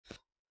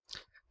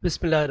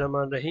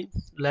Bismillahirrahmanirrahim.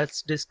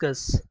 Let's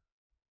discuss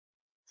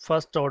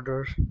first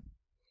order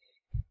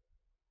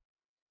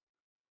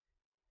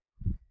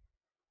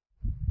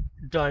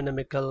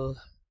dynamical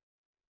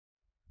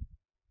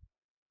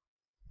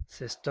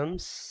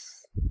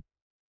systems.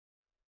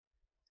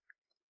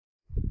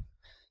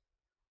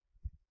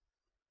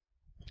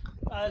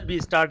 I'll be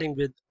starting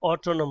with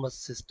autonomous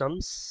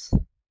systems.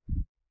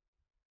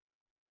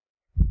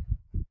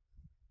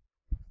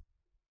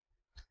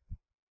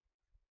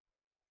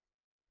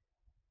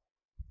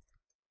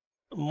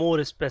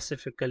 More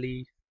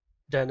specifically,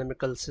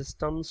 dynamical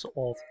systems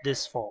of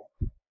this form,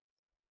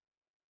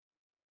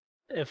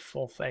 f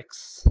of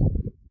x.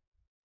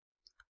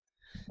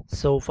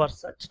 So for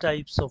such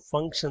types of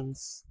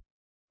functions,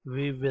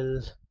 we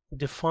will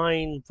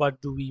define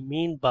what do we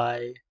mean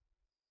by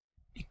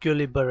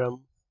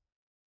equilibrium,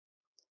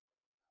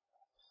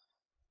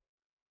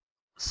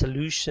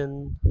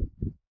 solution,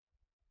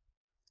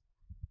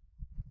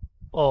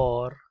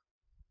 or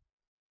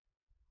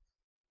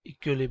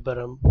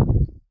equilibrium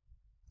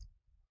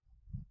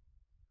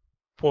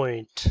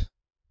point.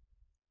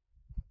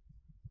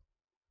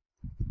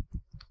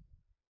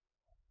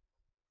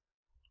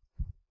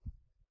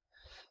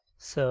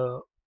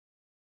 So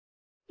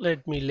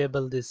let me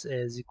label this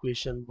as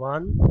equation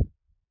 1.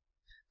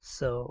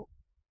 So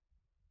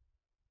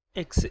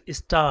x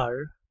star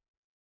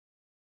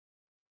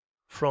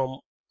from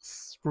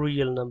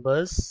real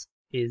numbers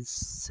is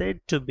said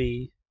to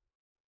be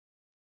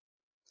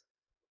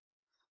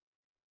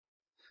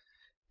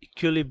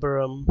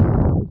equilibrium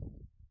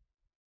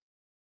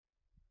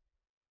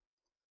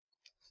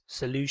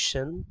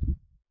solution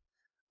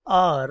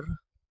or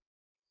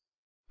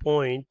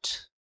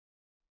point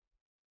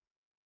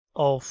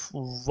of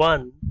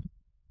 1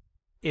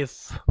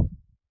 if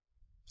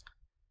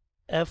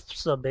f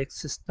sub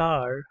x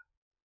star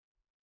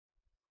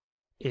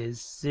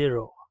is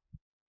 0.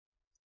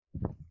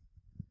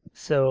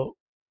 So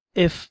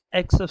if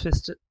x of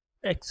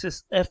x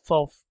is f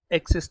of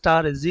x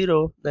star is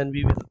 0, then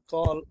we will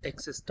call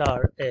x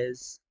star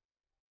as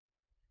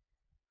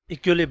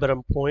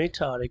equilibrium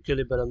point or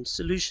equilibrium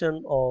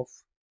solution of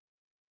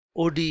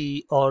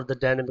ODE or the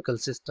dynamical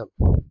system.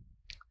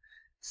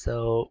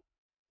 So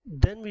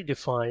then we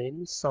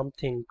define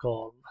something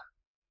called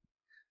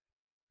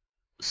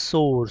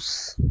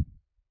source.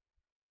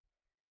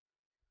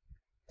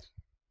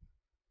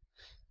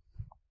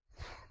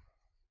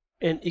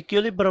 An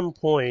equilibrium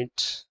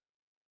point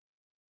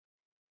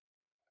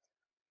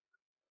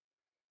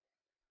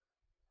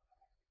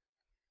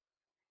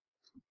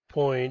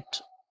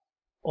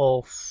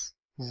of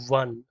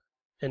 1,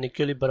 an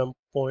equilibrium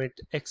point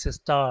x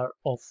star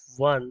of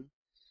 1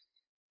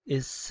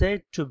 is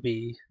said to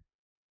be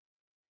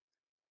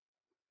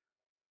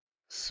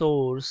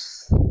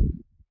source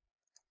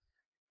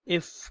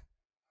if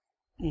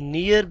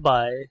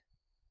nearby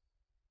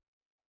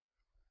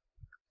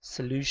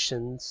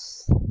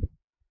solutions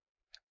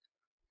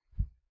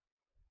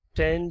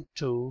tend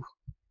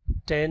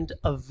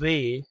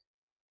away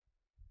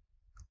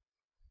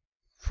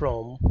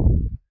from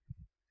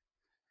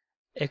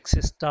x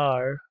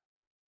star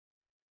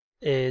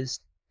as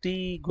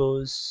t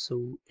goes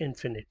to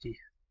infinity.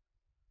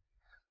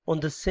 On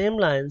the same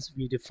lines,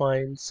 we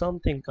define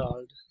something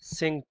called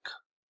sink.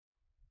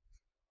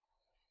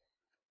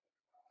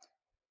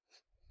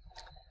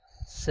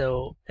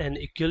 So an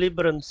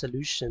equilibrium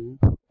solution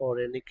or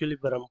an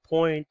equilibrium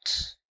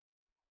point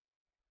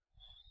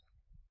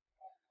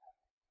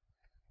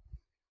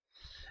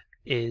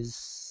is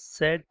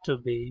said to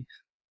be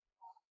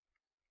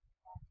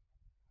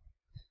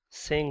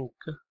sink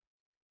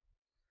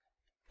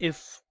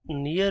if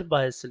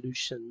nearby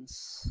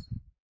solutions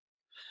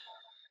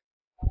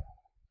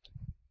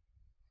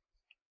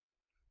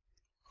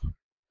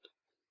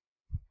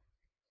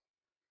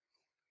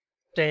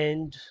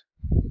tend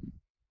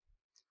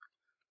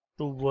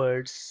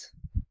towards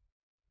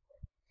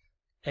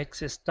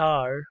x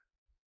star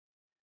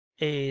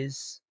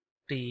as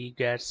t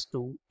gets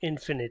to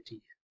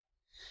infinity.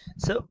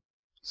 So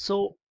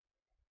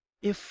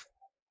if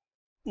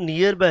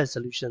nearby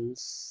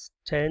solutions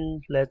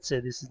tend, let's say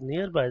this is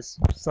nearby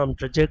some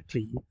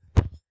trajectory,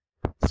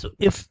 so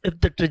if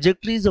the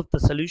trajectories of the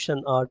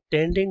solution are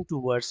tending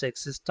towards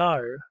x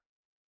star,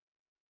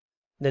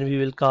 then we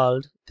will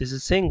call this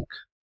is sink.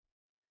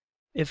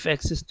 If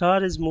x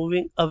star is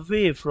moving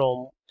away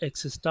from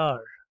x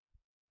star,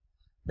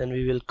 then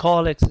we will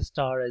call x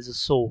star as a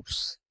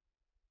source.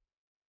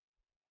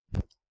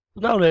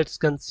 Now let's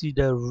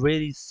consider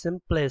very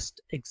simplest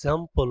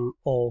example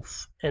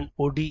of an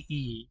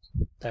ODE,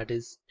 that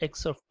is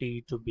x of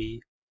t to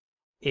be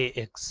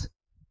ax,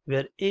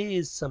 where a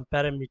is some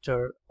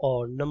parameter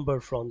or number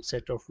from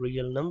set of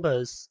real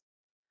numbers.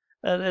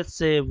 Let's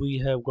say we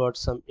have got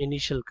some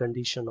initial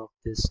condition of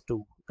this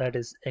 2, that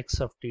is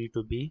x of t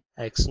to be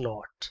x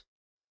naught.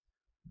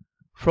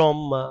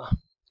 From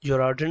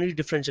your ordinary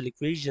differential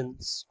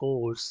equations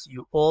course,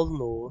 you all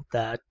know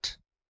that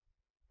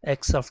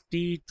x of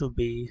t to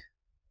be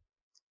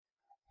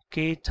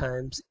k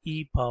times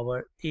e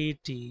power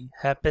at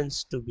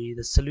happens to be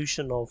the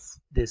solution of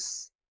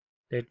this.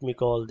 Let me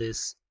call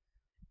this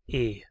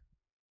a.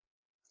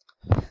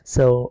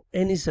 So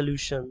any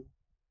solution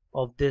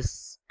of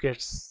this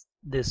gets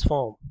this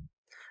form,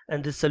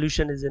 and this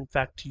solution is in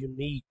fact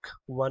unique.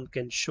 One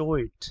can show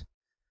it.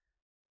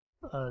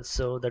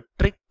 So the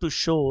trick to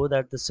show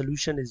that the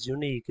solution is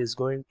unique is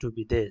going to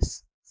be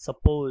this.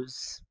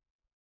 Suppose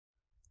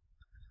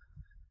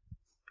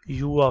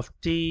u of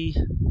t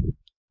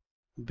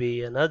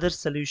be another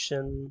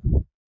solution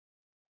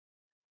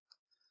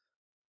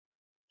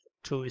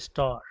to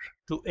star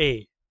to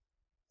a,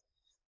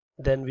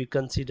 then we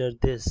consider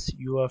this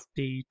u of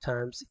t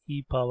times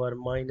e power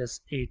minus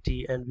at,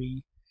 and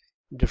we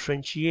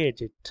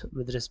differentiate it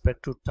with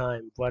respect to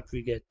time. What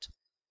we get?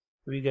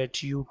 We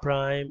get u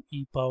prime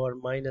e power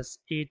minus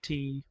at,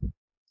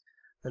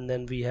 and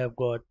then we have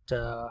got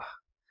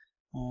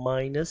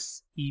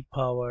minus e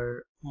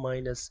power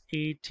minus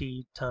at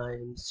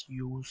times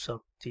u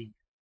sub t.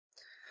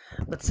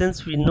 But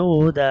since we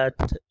know that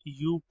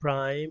u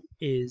prime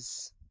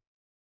is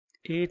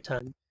a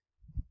times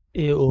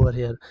a over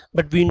here,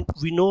 but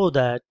we know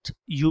that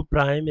u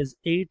prime is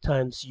a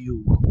times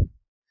u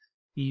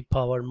e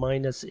power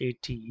minus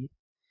at,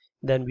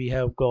 then we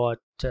have got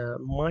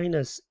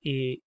minus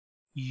a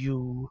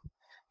u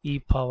e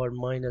power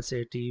minus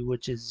at,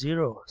 which is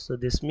 0. So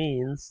this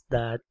means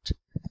that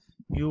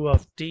u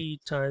of t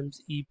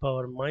times e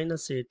power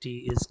minus at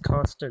is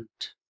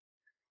constant,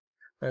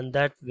 and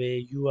that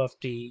way u of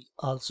t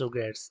also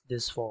gets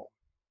this form.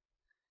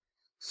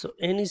 So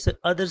any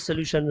other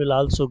solution will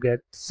also get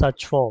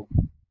such form.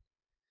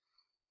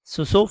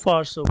 So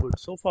far so good.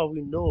 So far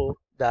we know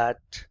that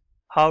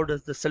how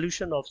does the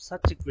solution of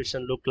such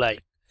equation look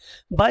like.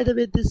 By the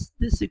way,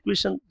 this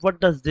equation, what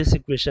does this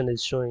equation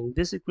is showing?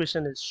 This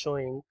equation is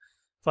showing,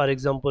 for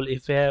example,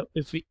 if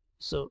we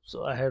so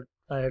I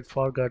had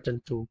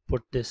forgotten to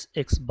put this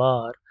x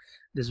bar.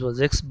 This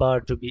was x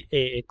bar to be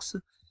ax.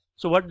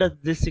 So what does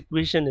this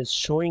equation is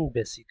showing?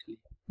 Basically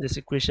this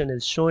equation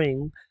is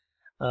showing,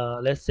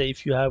 let's say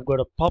if you have got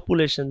a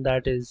population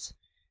that is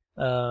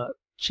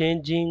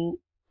changing,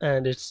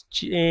 and its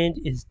change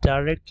is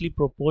directly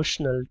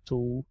proportional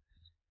to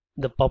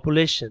the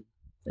population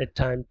at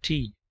time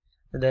t,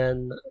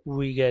 then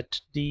we get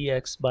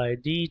dx by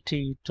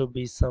dt to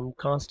be some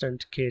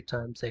constant k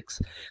times x.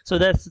 So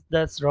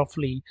that's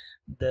roughly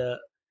the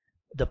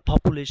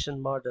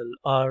population model,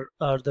 or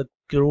the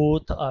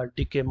growth or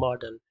decay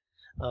model,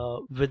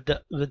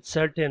 with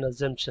certain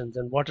assumptions.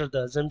 And what are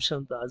the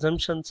assumptions? The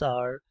assumptions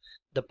are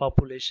the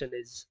population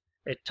is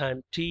at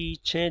time t,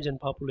 change in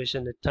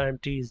population at time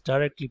t is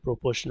directly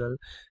proportional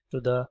to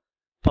the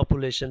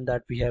population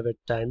that we have at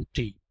time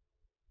t.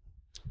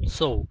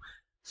 So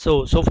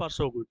far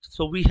so good.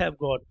 So we have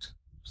got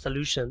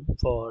solution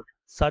for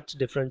such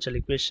differential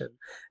equation,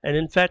 and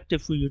in fact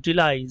if we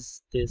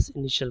utilize this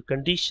initial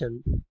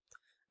condition,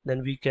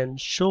 then we can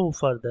show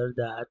further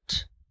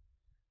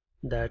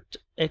that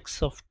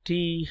x of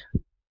t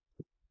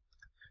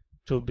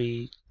to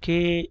be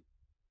k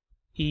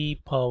e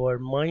power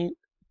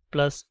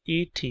plus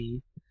at.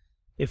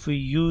 If we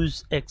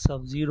use x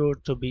of 0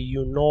 to be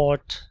u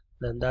naught,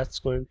 then that's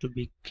going to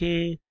be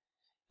k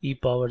e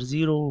power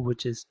 0,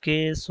 which is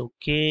k. So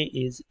k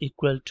is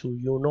equal to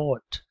u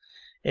naught.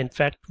 In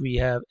fact we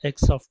have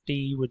x of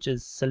t, which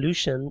is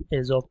solution,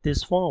 is of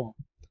this form,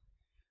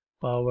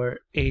 power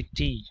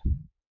at.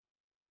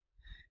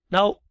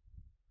 Now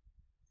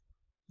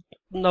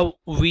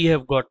we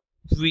have got,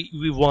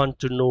 we want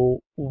to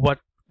know what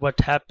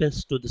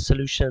happens to the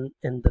solution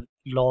in the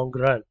long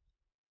run.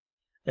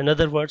 In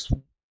other words,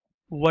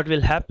 what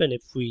will happen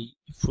if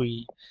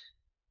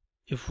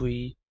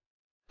we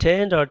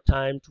tend our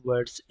time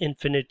towards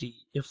infinity,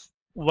 if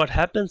what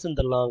happens in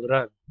the long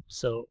run.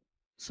 So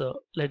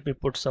let me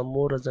put some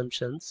more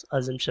assumptions.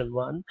 Assumption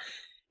 1,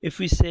 if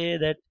we say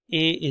that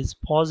a is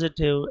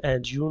positive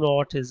and u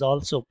naught is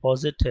also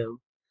positive,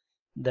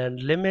 then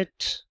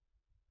limit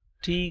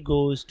t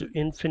goes to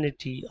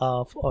infinity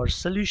of our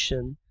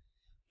solution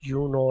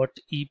u naught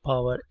e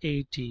power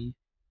at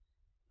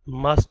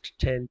must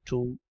tend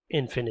to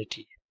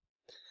infinity.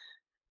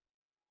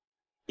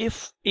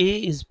 If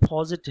a is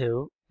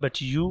positive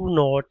but u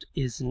naught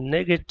is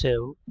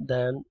negative,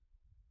 then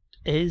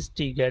as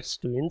t gets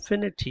to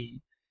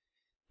infinity,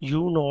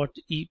 u naught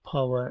e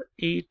power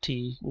at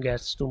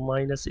gets to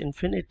minus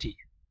infinity.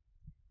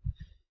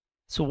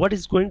 So what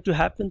is going to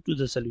happen to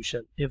the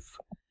solution? If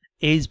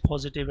a is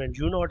positive and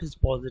u naught is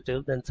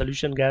positive, then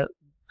solution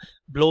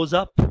blows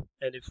up.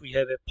 And if we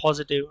have a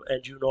positive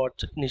and u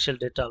naught initial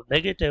data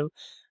negative,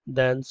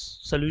 then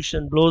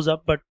solution blows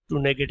up but to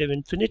negative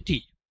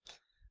infinity.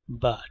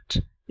 But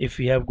if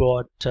we have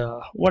got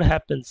what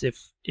happens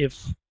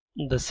if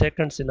the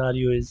second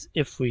scenario is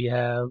if we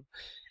have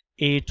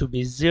a to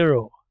be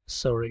 0,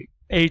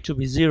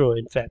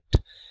 in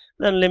fact,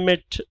 then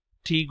limit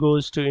t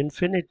goes to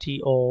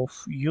infinity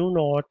of u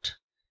naught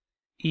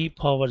e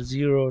power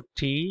 0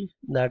 t,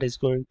 that is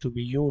going to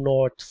be u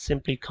naught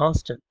simply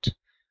constant,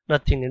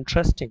 nothing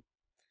interesting.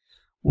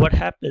 What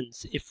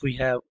happens if we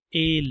have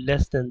a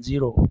less than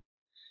 0.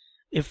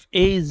 If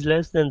a is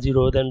less than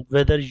 0, then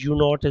whether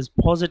u0 is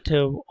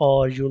positive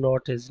or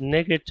u0 is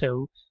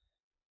negative,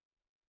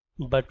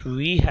 but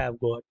we have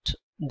got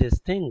this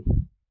thing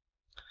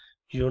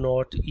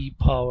u0 e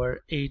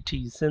power at.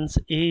 Since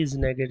a is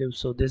negative,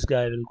 so this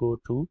guy will go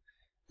to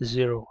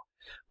 0.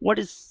 What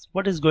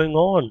is going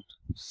on?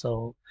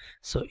 So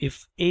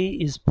if a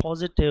is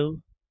positive,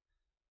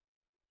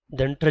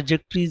 then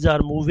trajectories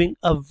are moving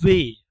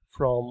away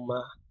from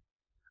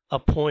a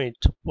point.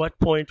 What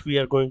point? We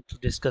are going to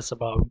discuss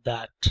about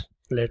that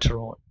later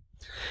on.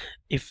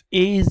 If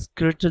a is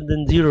greater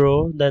than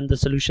 0, then the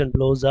solution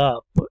blows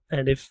up,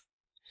 and if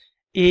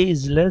a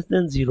is less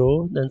than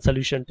 0, then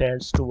solution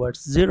tends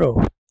towards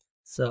 0.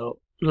 So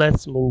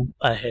let's move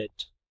ahead.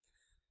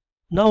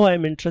 Now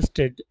I'm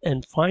interested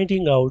in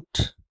finding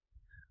out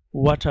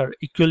what are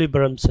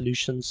equilibrium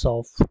solutions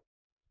of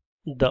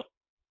the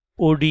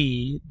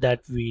ODE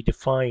that we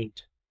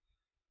defined.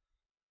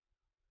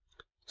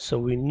 So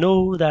we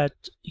know that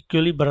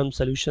equilibrium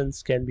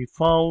solutions can be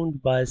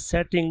found by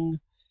setting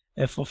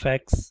f of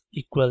x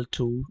equal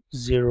to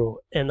 0.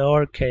 In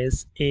our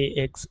case,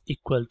 ax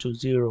equal to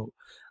 0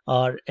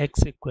 or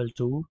x equal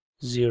to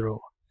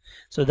 0.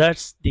 So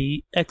that's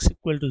the x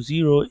equal to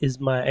 0 is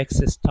my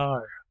x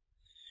star,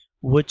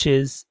 which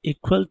is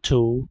equal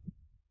to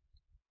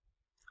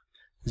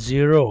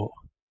 0.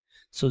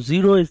 So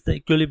 0 is the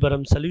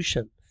equilibrium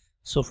solution.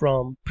 So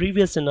from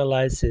previous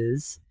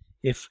analysis,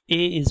 if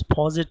a is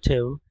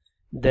positive,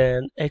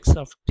 then x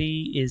of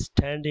t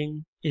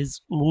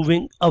is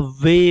moving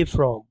away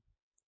from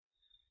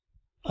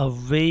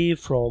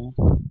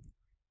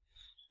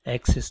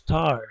x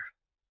star.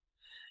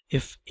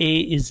 If a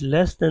is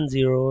less than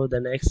 0,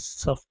 then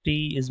x of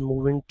t is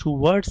moving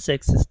towards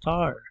x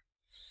star.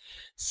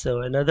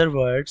 So in other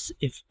words,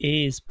 if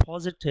a is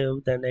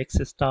positive, then x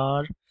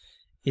star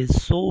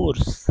is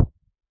source,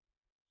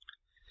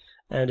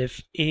 and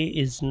if a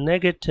is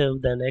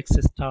negative, then x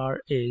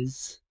star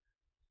is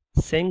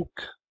sink,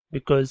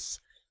 because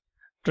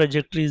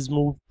trajectories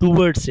move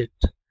towards it,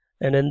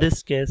 and in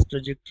this case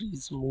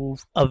trajectories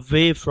move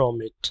away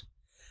from it.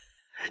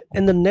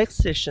 In the next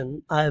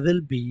session I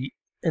will be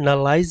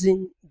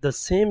analyzing the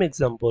same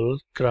example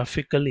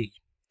graphically,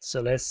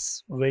 so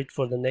let's wait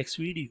for the next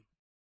video.